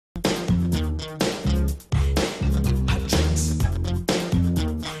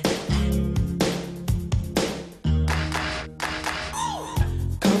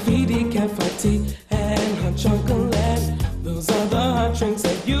tea and hot chocolate. Those are the hot drinks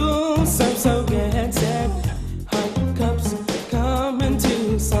that you serve, so get set. Hot cups come in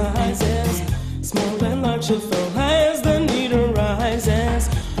two sizes, small and large to fill as the need arises.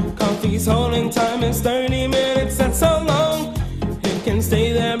 Coffee's holding time is 30 minutes, that's so long. It can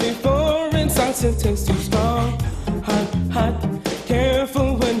stay there before it starts to taste too strong. Hot, hot,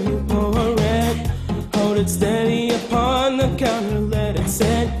 careful when you pour it. Hold it steady upon the counter, let it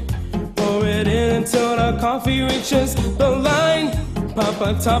sit. Pour it in until the coffee reaches the line. Pop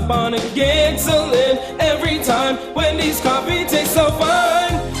a top on it, gets a lid every time. Wendy's coffee tastes so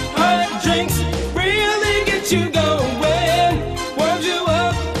fine. Hot drinks really get you going, warms you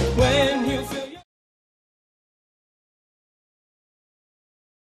up when you feel your...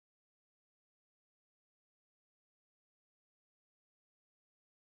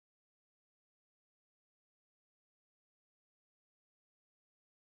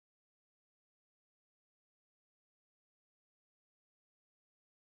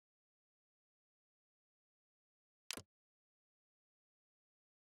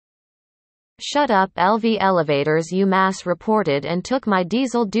 Shut up, LV Elevators. You mass reported and took my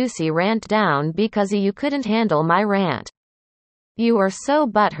Diesel Doocy rant down because you couldn't handle my rant. You are so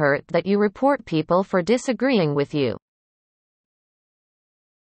butthurt that you report people for disagreeing with you.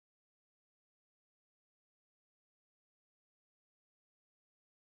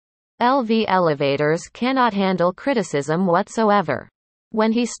 LV Elevators cannot handle criticism whatsoever.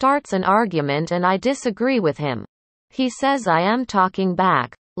 When he starts an argument and I disagree with him, he says I am talking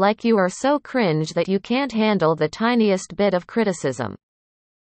back. Like you are so cringe that you can't handle the tiniest bit of criticism.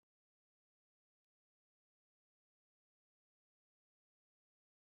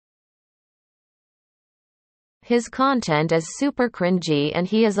 His content is super cringy and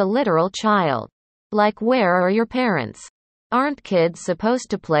he is a literal child. Like, where are your parents? Aren't kids supposed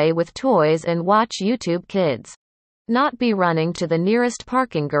to play with toys and watch YouTube Kids? Not be running to the nearest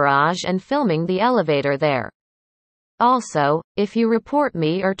parking garage and filming the elevator there. Also, if you report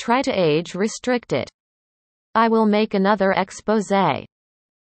me or try to age restrict it, I will make another expose.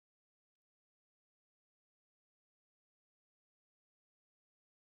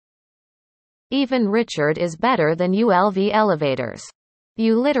 Even Richard is better than you, LV Elevators.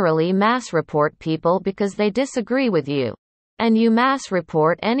 You literally mass report people because they disagree with you. And you mass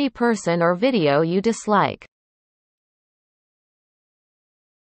report any person or video you dislike.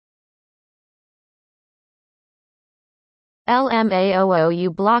 LMAOO,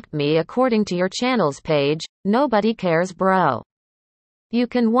 you blocked me according to your channel's page. Nobody cares, bro. You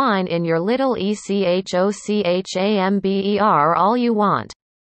can whine in your little ECHOCHAMBER all you want.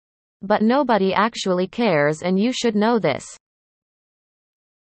 But nobody actually cares, and you should know this.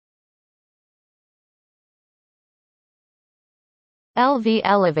 LV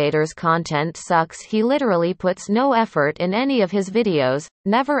Elevators content sucks. He literally puts no effort in any of his videos,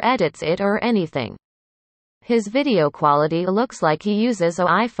 never edits it or anything. His video quality looks like he uses an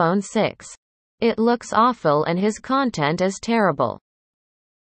iPhone 6. It looks awful and his content is terrible.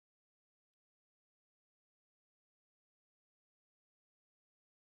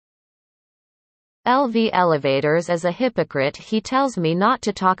 LV Elevators is a hypocrite. He tells me not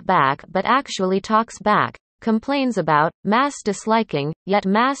to talk back but actually talks back, complains about mass disliking, yet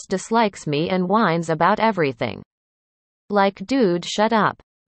mass dislikes me and whines about everything. Like, dude, shut up.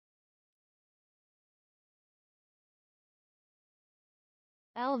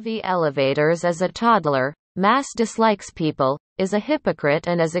 LV Elevators is a toddler, mass dislikes people, is a hypocrite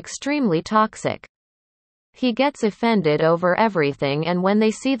and is extremely toxic. He gets offended over everything and when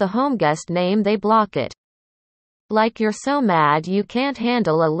they see the home guest name they block it. Like, you're so mad you can't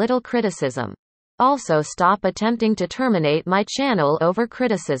handle a little criticism. Also stop attempting to terminate my channel over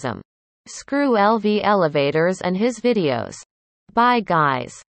criticism. Screw LV Elevators and his videos. Bye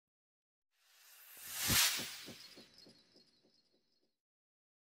guys.